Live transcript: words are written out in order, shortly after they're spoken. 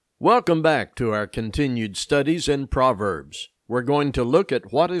Welcome back to our continued studies in Proverbs. We're going to look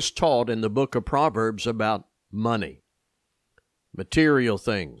at what is taught in the book of Proverbs about money, material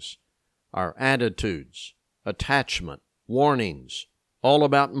things, our attitudes, attachment, warnings, all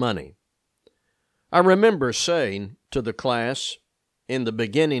about money. I remember saying to the class in the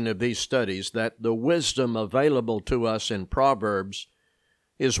beginning of these studies that the wisdom available to us in Proverbs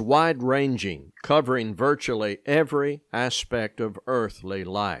is wide-ranging, covering virtually every aspect of earthly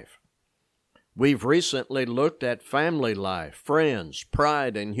life. We've recently looked at family life, friends,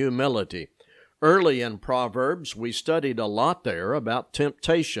 pride, and humility. Early in Proverbs, we studied a lot there about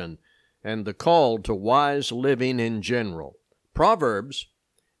temptation and the call to wise living in general. Proverbs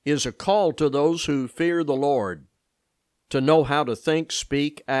is a call to those who fear the Lord, to know how to think,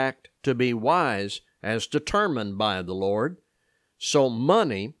 speak, act, to be wise as determined by the Lord. So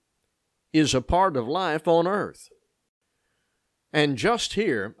money is a part of life on earth. And just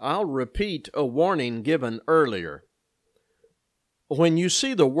here, I'll repeat a warning given earlier. When you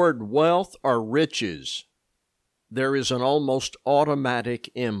see the word wealth or riches, there is an almost automatic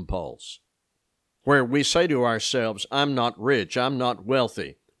impulse where we say to ourselves, I'm not rich, I'm not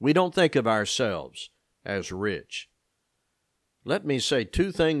wealthy. We don't think of ourselves as rich. Let me say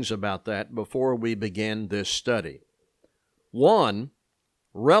two things about that before we begin this study. One,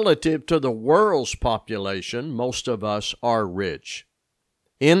 relative to the world's population, most of us are rich.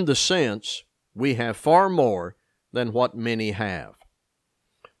 In the sense, we have far more than what many have.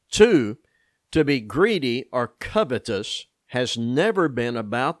 Two, to be greedy or covetous has never been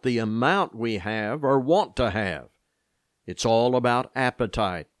about the amount we have or want to have. It's all about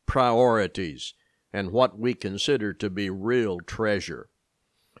appetite, priorities, and what we consider to be real treasure.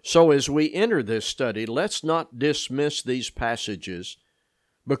 So as we enter this study, let's not dismiss these passages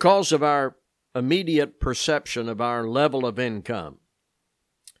because of our immediate perception of our level of income.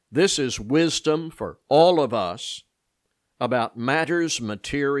 This is wisdom for all of us about matters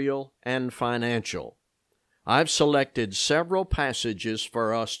material and financial. I've selected several passages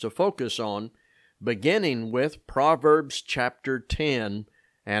for us to focus on, beginning with Proverbs chapter 10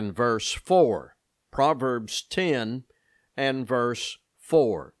 and verse 4. Proverbs 10 and verse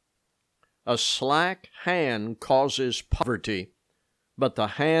 4. A slack hand causes poverty, but the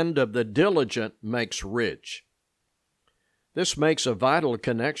hand of the diligent makes rich. This makes a vital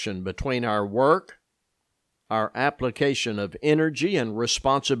connection between our work, our application of energy and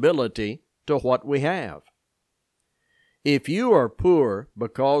responsibility to what we have. If you are poor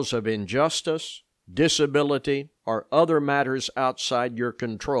because of injustice, disability, or other matters outside your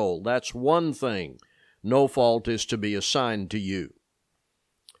control, that's one thing. No fault is to be assigned to you.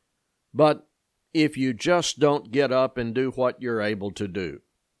 But if you just don't get up and do what you're able to do,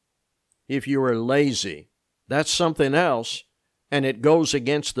 if you are lazy, that's something else, and it goes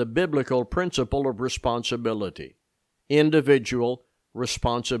against the biblical principle of responsibility, individual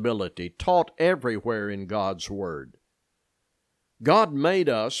responsibility, taught everywhere in God's Word. God made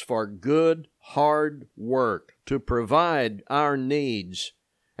us for good, hard work to provide our needs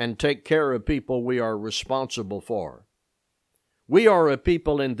and take care of people we are responsible for. We are a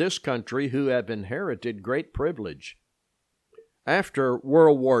people in this country who have inherited great privilege. After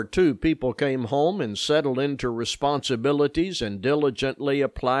World War II, people came home and settled into responsibilities and diligently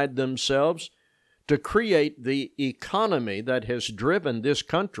applied themselves to create the economy that has driven this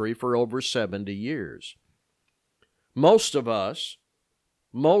country for over 70 years. Most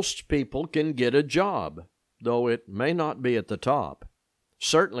people can get a job, though it may not be at the top.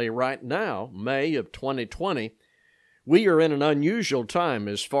 Certainly right now, May of 2020, we are in an unusual time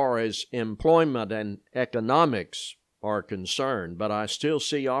as far as employment and economics are concerned, but I still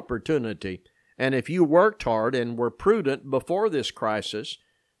see opportunity. And if you worked hard and were prudent before this crisis,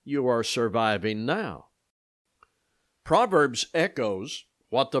 you are surviving now. Proverbs echoes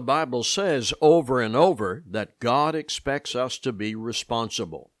what the Bible says over and over, that God expects us to be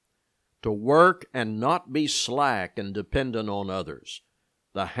responsible, to work and not be slack and dependent on others.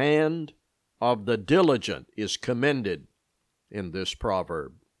 The hand of the diligent is commended in this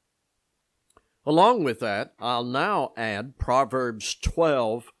proverb. Along with that, I'll now add Proverbs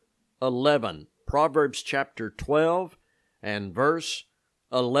 12:11. Proverbs chapter 12 and verse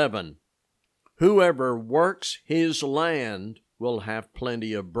 11. Whoever works his land will have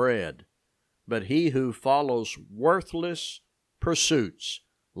plenty of bread, but he who follows worthless pursuits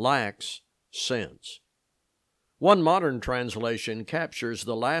lacks sense. One modern translation captures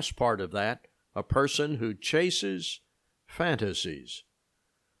the last part of that, a person who chases fantasies.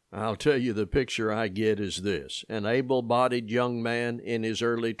 I'll tell you, the picture I get is this: an able-bodied young man in his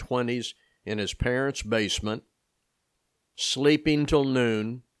early 20s in his parents' basement, sleeping till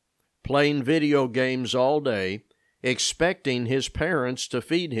noon, playing video games all day, expecting his parents to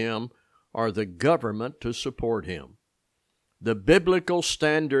feed him or the government to support him. The biblical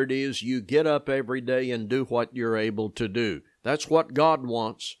standard is you get up every day and do what you're able to do. That's what God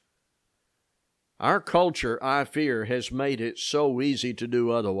wants. Our culture, I fear, has made it so easy to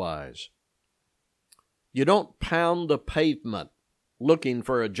do otherwise. You don't pound the pavement looking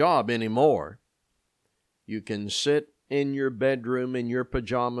for a job anymore. You can sit in your bedroom in your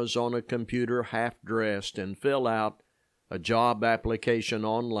pajamas on a computer half-dressed and fill out a job application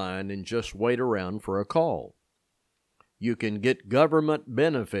online and just wait around for a call. You can get government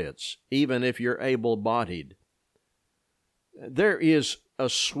benefits even if you're able-bodied. There is a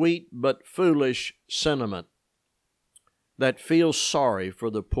sweet but foolish sentiment that feels sorry for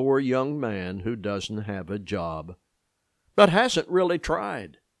the poor young man who doesn't have a job, but hasn't really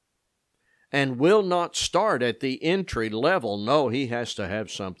tried, and will not start at the entry level. No, he has to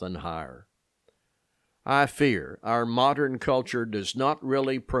have something higher. I fear our modern culture does not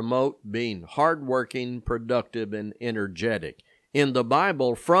really promote being hardworking, productive, and energetic. In the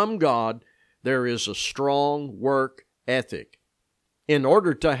Bible, from God, there is a strong work ethic. In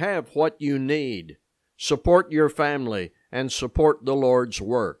order to have what you need, support your family, and support the Lord's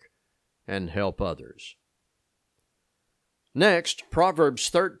work, and help others. Next, Proverbs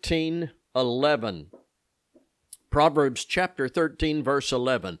 13:11. Proverbs chapter 13, verse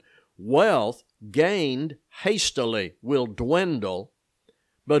 11. Wealth gained hastily will dwindle,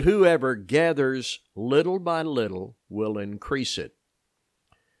 but whoever gathers little by little will increase it.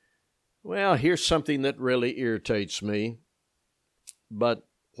 Well, here's something that really irritates me, but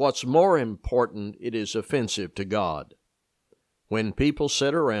what's more important, it is offensive to God. When people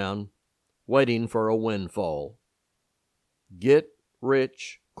sit around waiting for a windfall, get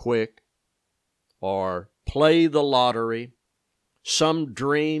rich quick, or play the lottery, some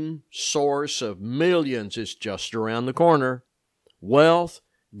dream source of millions is just around the corner. Wealth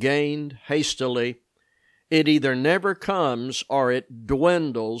gained hastily, it either never comes or it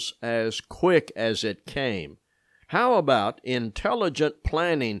dwindles as quick as it came. How about intelligent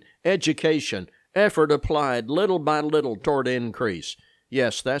planning, education, effort applied little by little toward increase?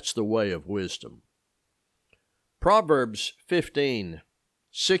 Yes, that's the way of wisdom. Proverbs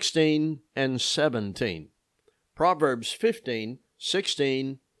 15:16 and 17. Proverbs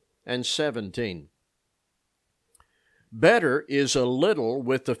 15:16 and 17. Better is a little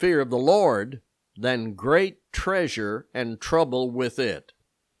with the fear of the Lord than great treasure and trouble with it.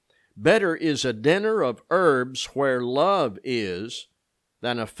 Better is a dinner of herbs where love is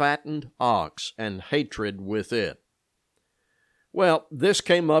than a fattened ox and hatred with it. Well, this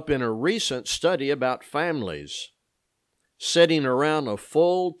came up in a recent study about families sitting around a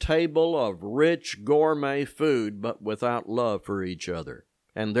full table of rich gourmet food but without love for each other,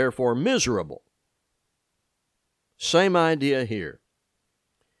 and therefore miserable. Same idea here.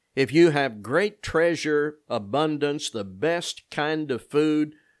 If you have great treasure, abundance, the best kind of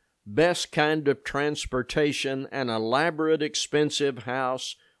food, best kind of transportation, an elaborate expensive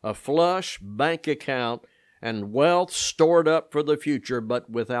house, a flush bank account, and wealth stored up for the future, but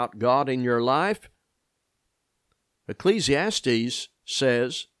without God in your life, Ecclesiastes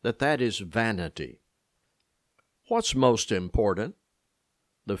says that is vanity. What's most important?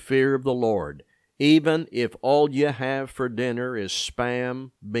 The fear of the Lord, even if all you have for dinner is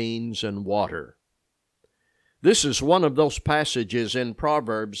Spam, beans, and water. This is one of those passages in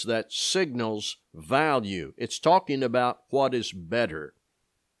Proverbs that signals value. It's talking about what is better.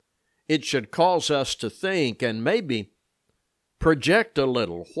 It should cause us to think and maybe project a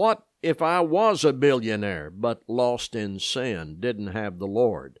little. What if I was a billionaire but lost in sin, didn't have the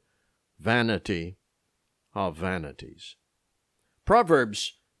Lord? Vanity of vanities.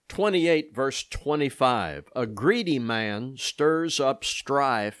 Proverbs 28 verse 25. A greedy man stirs up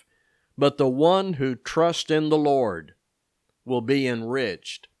strife, but the one who trusts in the Lord will be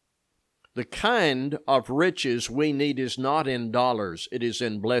enriched. The kind of riches we need is not in dollars, it is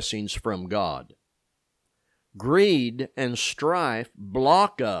in blessings from God. Greed and strife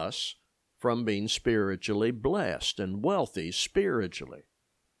block us from being spiritually blessed and wealthy spiritually.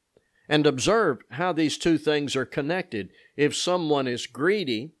 And observe how these two things are connected. If someone is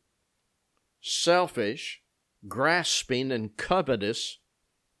greedy, selfish, grasping, and covetous,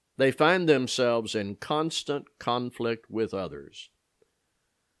 they find themselves in constant conflict with others.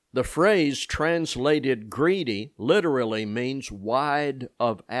 The phrase translated greedy literally means wide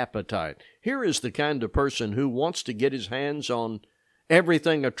of appetite. Here is the kind of person who wants to get his hands on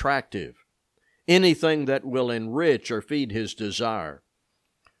everything attractive, anything that will enrich or feed his desire.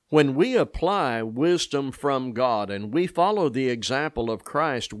 When we apply wisdom from God and we follow the example of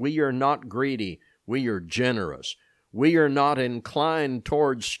Christ, we are not greedy, we are generous. We are not inclined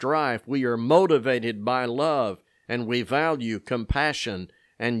towards strife, we are motivated by love, and we value compassion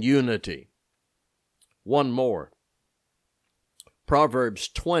and unity. One more. Proverbs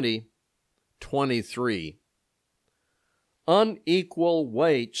 20:23. Unequal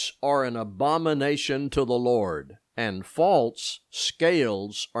weights are an abomination to the Lord, and false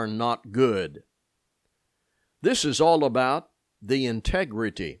scales are not good. This is all about the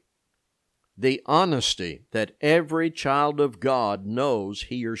integrity, the honesty that every child of God knows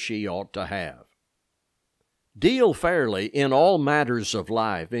he or she ought to have. Deal fairly in all matters of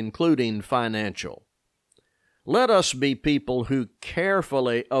life, including financial. Let us be people who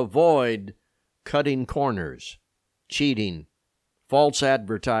carefully avoid cutting corners, cheating, false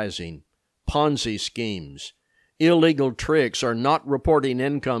advertising, Ponzi schemes, illegal tricks, or not reporting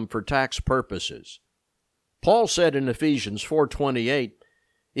income for tax purposes. Paul said in Ephesians 4:28,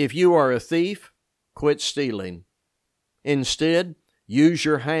 if you are a thief, quit stealing. Instead, use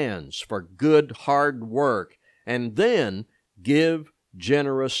your hands for good, hard work, and then give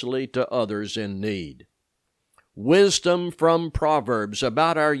generously to others in need. Wisdom from Proverbs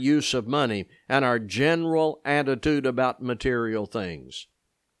about our use of money and our general attitude about material things.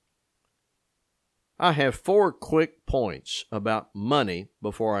 I have 4 quick points about money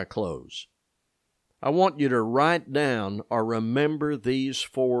before I close. I want you to write down or remember these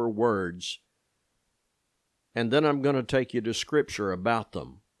 4 words, and then I'm going to take you to Scripture about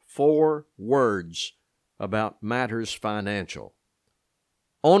them. 4 words about matters financial.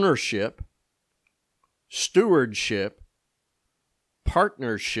 Ownership, stewardship,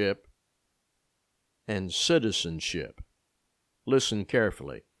 partnership, and citizenship. Listen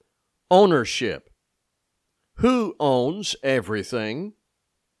carefully. Ownership. Who owns everything?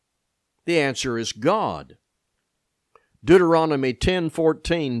 The answer is God. Deuteronomy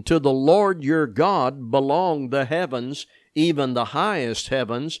 10:14, to the Lord your God belong the heavens, even the highest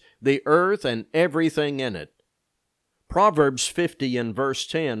heavens, the earth and everything in it. Proverbs 50 and verse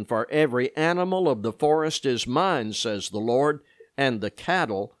 10, for every animal of the forest is mine, says the Lord, and the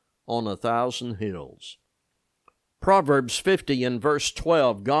cattle on 1,000 hills. Proverbs 50 and verse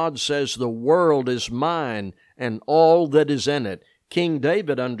 12, God says the world is mine and all that is in it. King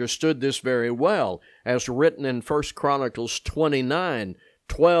David understood this very well, as written in 1 Chronicles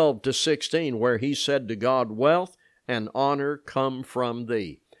 29:12-16, where he said to God, wealth and honor come from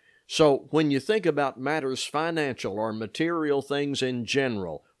thee. So when you think about matters financial or material things in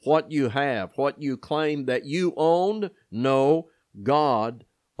general, what you have, what you claim that you owned, no, God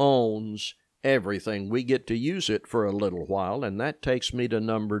owns everything. We get to use it for a little while, and that takes me to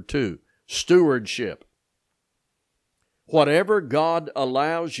number 2, stewardship. Whatever God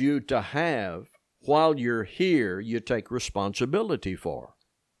allows you to have while you're here, you take responsibility for,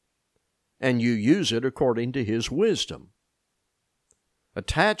 and you use it according to His wisdom.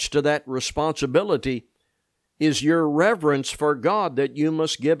 Attached to that responsibility is your reverence for God that you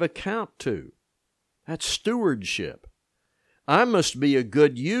must give account to. That's stewardship. I must be a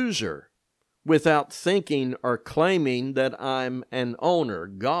good user without thinking or claiming that I'm an owner.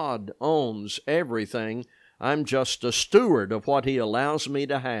 God owns everything. I'm just a steward of what He allows me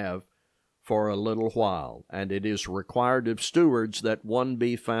to have for a little while. And it is required of stewards that one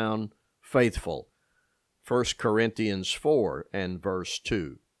be found faithful. 1 Corinthians 4 and verse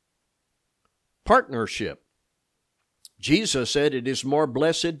 2. Partnership. Jesus said it is more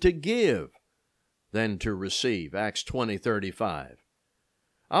blessed to give than to receive. Acts 20:35.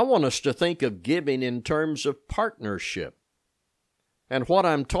 I want us to think of giving in terms of partnership. And what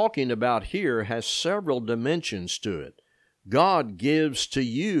I'm talking about here has several dimensions to it. God gives to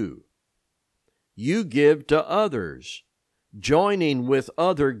you. You give to others, joining with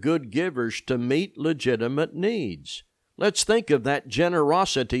other good givers to meet legitimate needs. Let's think of that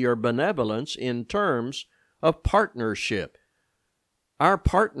generosity or benevolence in terms of partnership. Our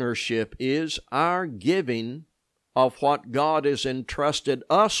partnership is our giving of what God has entrusted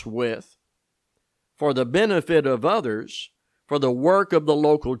us with for the benefit of others, for the work of the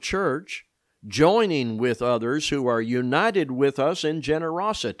local church, joining with others who are united with us in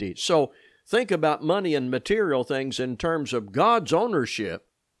generosity. So think about money and material things in terms of God's ownership,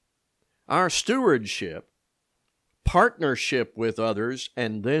 our stewardship, partnership with others,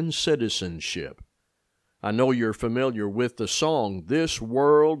 and then citizenship. I know you're familiar with the song, "This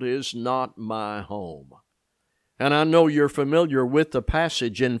World Is Not My Home." And I know you're familiar with the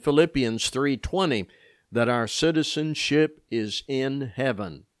passage in Philippians 3:20 that our citizenship is in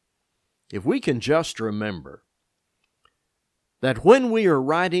heaven. If we can just remember, that when we are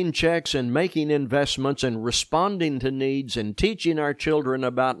writing checks and making investments and responding to needs and teaching our children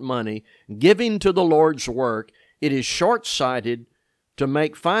about money, giving to the Lord's work, it is short-sighted to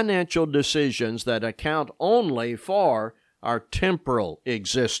make financial decisions that account only for our temporal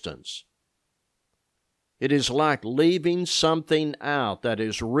existence. It is like leaving something out that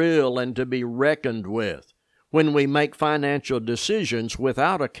is real and to be reckoned with when we make financial decisions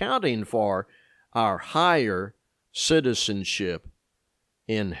without accounting for our higher citizenship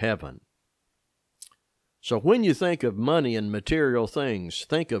in heaven. So when you think of money and material things,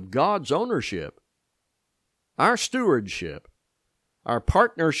 think of God's ownership, our stewardship, our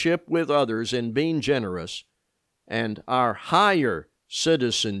partnership with others in being generous, and our higher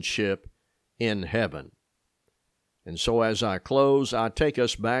citizenship in heaven. And so as I close, I take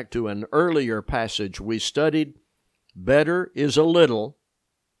us back to an earlier passage we studied. Better is a little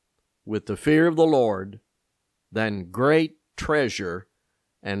with the fear of the Lord than great treasure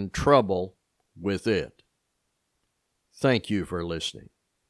and trouble with it. Thank you for listening.